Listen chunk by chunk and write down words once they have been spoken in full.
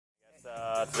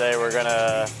Today we're going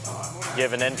to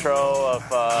give an intro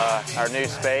of our new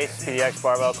space, PDX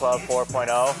Barbell Club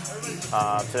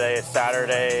 4.0. Today is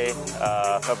Saturday,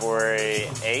 February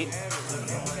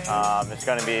 8th. It's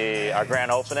going to be our grand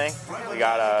opening. We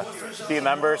got a few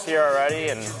members here already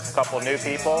and a couple new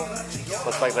people.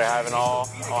 Looks like they're all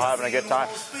having a good time.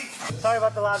 Sorry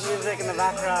about the loud music in the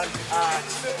background.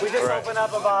 We just opened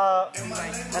up about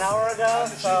an hour ago,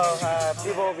 so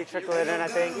people will be trickling in, I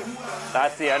think.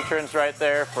 That's the entrance right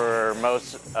there for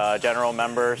most general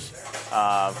members.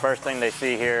 First thing they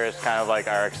see here is kind of like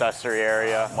our accessory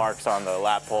area. Mark's on the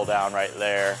lat pull down right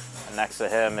there. And next to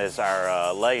him is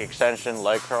our leg extension,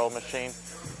 leg curl machine.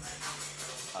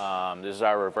 This is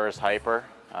our reverse hyper.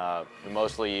 We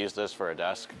mostly use this for a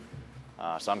desk.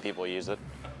 Some people use it.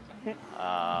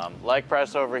 Leg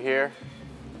press over here,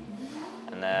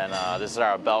 and then this is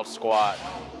our belt squat,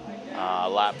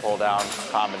 lat pull down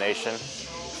combination.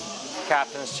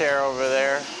 Captain's chair over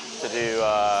there to do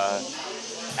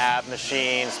ab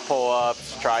machines,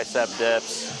 pull-ups, tricep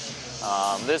dips.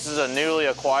 This is a newly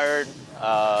acquired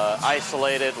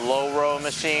isolated low row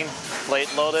machine,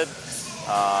 plate loaded,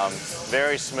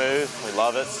 very smooth, we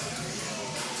love it.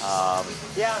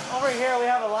 Yeah, over here we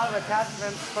have a lot of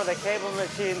attachments for the cable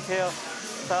machine too.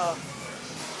 So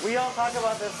we don't talk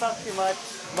about this stuff too much,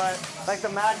 but like the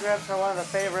mat grips are one of the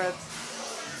favorites.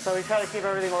 So we try to keep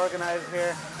everything organized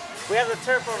here. We have the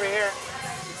turf over here.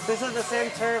 This is the same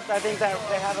turf I think that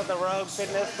they have at the Rogue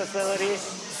Fitness facility.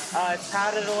 It's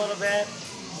padded a little bit.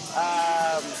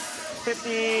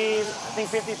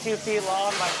 52 feet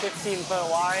long by 15 foot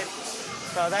wide.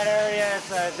 So that area is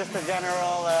just a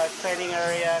general training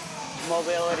area,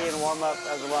 mobility and warm-up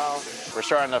as well. We're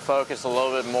starting to focus a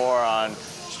little bit more on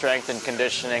strength and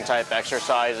conditioning type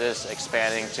exercises,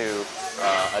 expanding to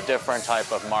a different type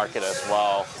of market as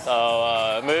well.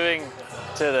 So moving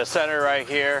to the center right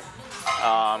here,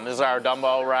 this is our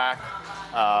dumbbell rack.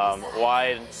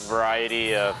 Wide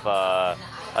variety of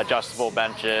adjustable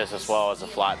benches as well as a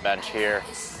flat bench here.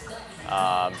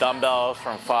 Dumbbells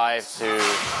from 5 to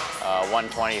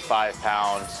 125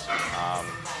 pounds,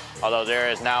 although there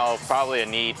is now probably a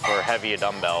need for heavier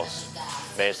dumbbells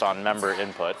based on member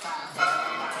input.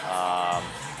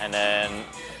 And then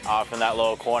off in that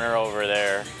little corner over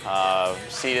there,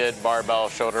 seated barbell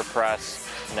shoulder press,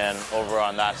 and then over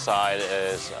on that side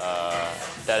is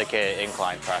dedicated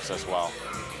incline press as well.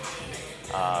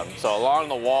 So along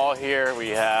the wall here we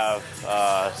have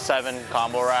 7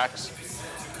 combo racks.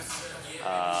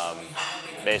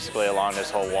 Basically along this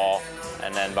whole wall,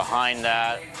 and then behind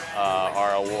that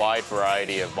are a wide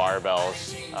variety of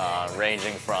barbells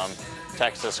ranging from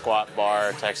Texas squat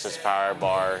bar, Texas power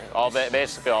bar,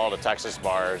 basically all the Texas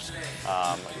bars,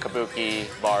 kabuki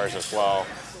bars as well,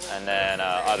 and then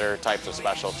other types of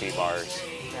specialty bars.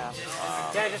 Yeah.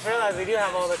 Yeah, I just realized we do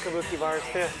have all the kabuki bars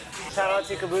too. Shout out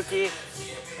to Kabuki.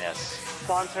 Yes.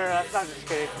 Sponsor us. Not just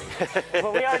kidding.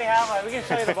 But we already have one. We can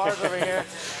show you the bars over here.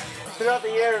 Throughout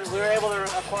the year, we were able to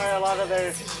acquire a lot of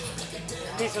their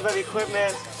pieces of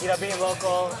equipment, being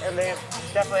local, and they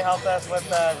definitely helped us with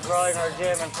growing our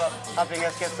gym and helping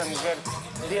us get some good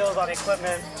deals on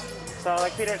equipment. So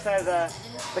like Peter said,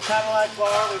 the Cadillac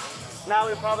bar, now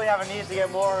we probably have a need to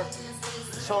get more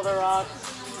shoulder rocks.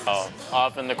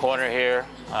 Off in the corner here,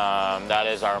 that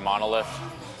is our monolift.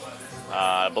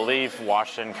 I believe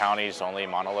Washington County's only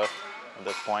monolift at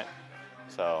this point.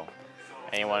 So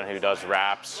anyone who does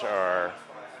wraps or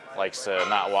likes to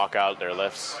not walk out their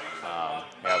lifts,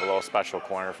 we have a little special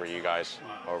corner for you guys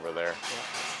over there.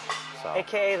 So.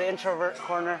 AKA the introvert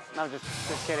corner. No, just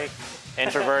kidding.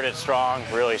 Introverted, strong,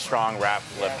 really strong wrap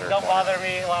lifter. Don't bother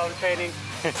me while I'm training.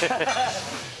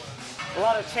 A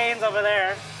lot of chains over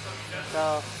there.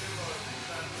 So.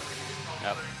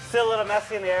 Yep. Still a little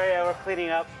messy in the area. We're cleaning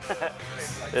up.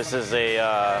 This is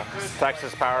a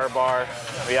Texas power bar.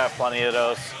 We have plenty of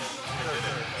those.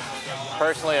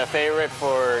 Personally, a favorite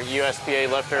for USPA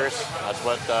lifters. That's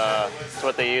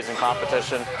what they use in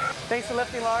competition. Thanks to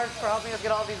Lifting Large for helping us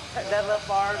get all these deadlift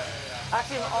bars.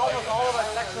 Actually, almost all of our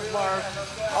Texas bars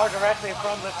are directly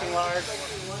from Lifting Large,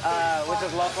 which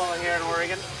is local here in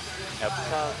Oregon. Yep.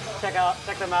 So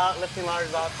check them out,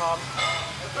 liftinglarge.com.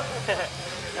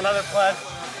 Another plug.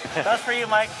 That's for you,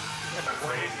 Mike.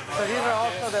 So these are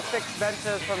also the fixed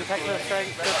benches from Texas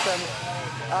Strength Systems.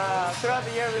 Throughout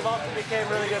the year, we've also become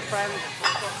really good friends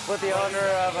with the owner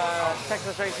of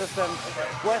Texas Strength Systems.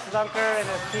 Wes Dunker and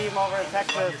his team over in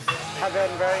Texas have been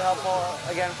very helpful,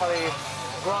 again, for the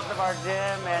growth of our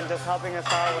gym and just helping us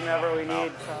out whenever we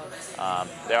need. So.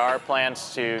 There are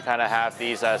plans to kind of have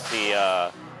these as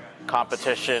the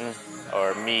competition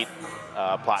or meet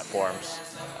platforms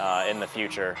in the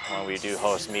future when we do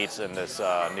host meets in this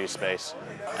new space.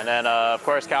 And then, of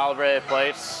course, calibrated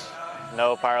plates.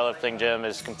 No powerlifting gym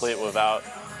is complete without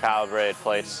calibrated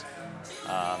plates.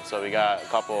 So we got a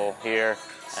couple here,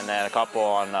 and then a couple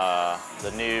on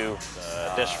the new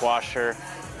dishwasher,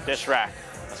 dish rack.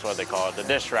 That's what they call it, the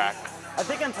dish rack. I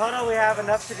think in total we have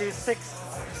enough to do 6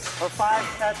 or 5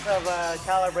 sets of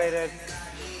calibrated.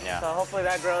 Yeah. So hopefully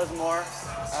that grows more.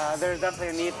 There's definitely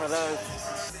a need for those.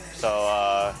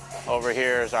 So over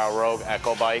here is our Rogue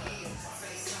Echo bike.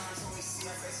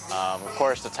 Of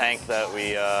course, the tank that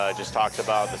we just talked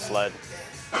about, the sled.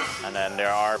 And then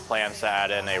there are plans to add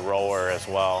in a rower as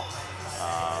well.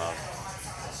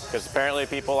 Because apparently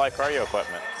people like cardio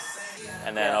equipment.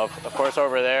 And then, of course,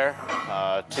 over there,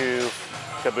 2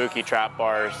 Kabuki trap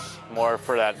bars, more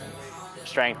for that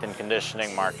strength and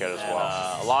conditioning market as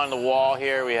well. Along the wall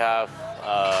here, we have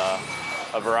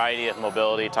a variety of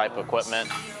mobility type equipment.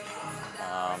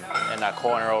 In that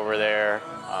corner over there,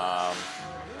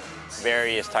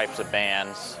 various types of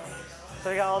bands. So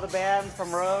we got all the bands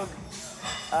from Rogue,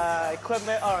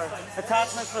 equipment or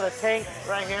attachments for the tank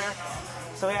right here.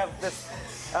 So we have this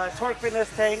torque fitness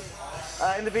tank.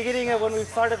 In the beginning of when we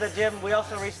started the gym, we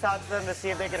also reached out to them to see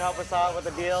if they could help us out with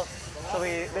the deal. So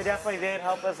they definitely did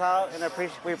help us out, and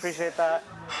we appreciate that.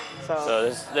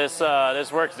 So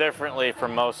this works differently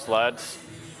from most sleds,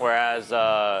 whereas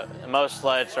most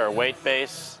sleds are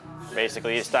weight-based.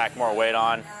 Basically, you stack more weight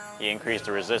on, you increase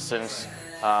the resistance.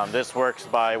 This works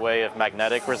by way of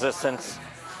magnetic resistance.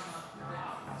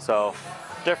 So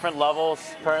different levels.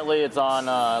 Currently, it's on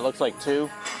it looks like 2,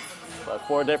 but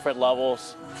 4 different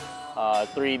levels.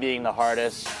 3 being the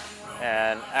hardest.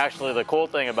 And actually the cool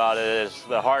thing about it is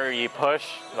the harder you push,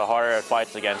 the harder it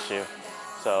fights against you.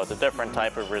 So it's a different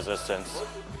type of resistance.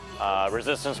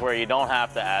 Resistance where you don't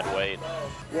have to add weight.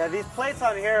 Yeah, these plates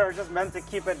on here are just meant to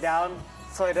keep it down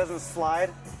so it doesn't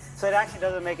slide. So it actually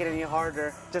doesn't make it any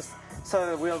harder, just so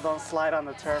the wheels don't slide on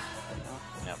the turf.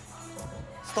 Yep.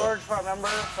 Storage for our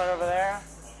members right over there.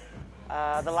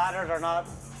 The ladders are not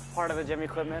part of the gym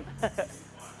equipment.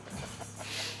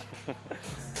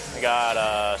 We got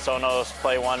Sonos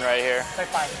Play 1 right here. Play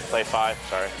 5. Play 5,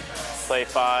 sorry. Play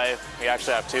 5, we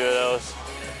actually have 2 of those.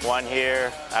 1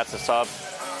 here, that's a sub.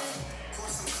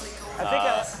 I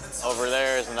think over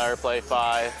there is another Play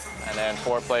 5, and then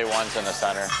 4 Play 1s in the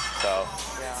center. So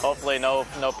hopefully no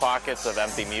pockets of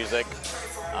empty music.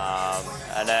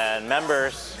 And then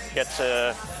members get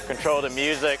to control the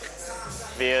music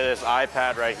via this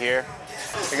iPad right here.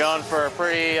 You're going for a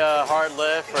pretty hard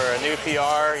lift or a new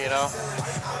PR, you know.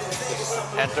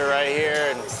 Just enter right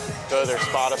here and go to their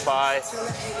Spotify.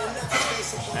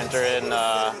 Enter in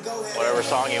whatever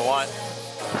song you want,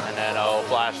 and then it'll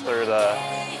flash through the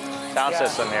sound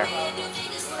system here.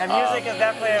 And music is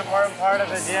definitely an important part of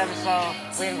the gym, so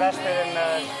we invested in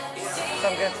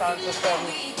some good sound system,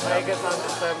 a good sound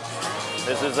system.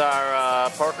 This is our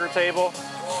poker table.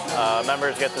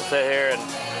 Members get to sit here and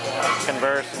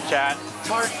converse and chat.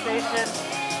 Charge station.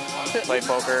 Play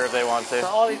poker if they want to. So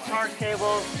all these charge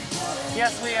cables.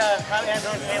 Yes, we have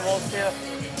Android cables too.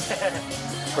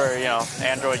 For, you know,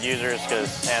 Android users,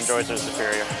 because Androids are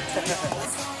superior.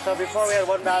 So before we had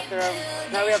 1 bathroom,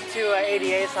 now we have 2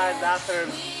 ADA-side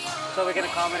bathrooms, so we can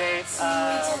accommodate.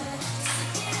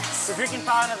 The drinking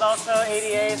fountain is also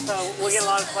ADA, so we get a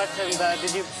lot of questions.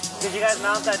 Did you guys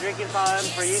mount that drinking fountain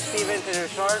for you, Steven, to your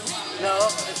short? No,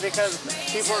 it's because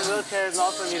people in wheelchairs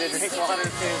also need to drink water too.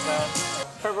 So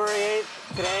February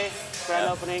 8th, today, grand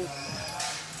opening.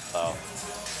 So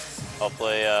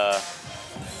hopefully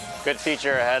good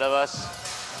feature ahead of us.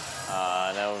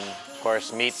 And then of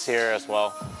course meets here as well.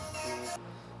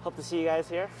 Hope to see you guys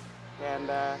here, and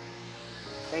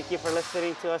thank you for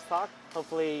listening to us talk.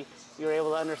 Hopefully you were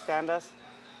able to understand us.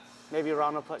 Maybe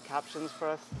Ron will put captions for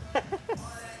us.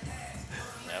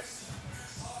 Yep.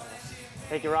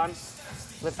 Thank you, Ron.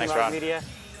 LiftingLargeMedia.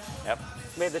 Yep.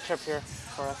 Made the trip here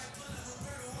for us.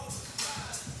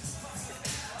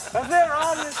 That's it,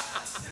 Ron.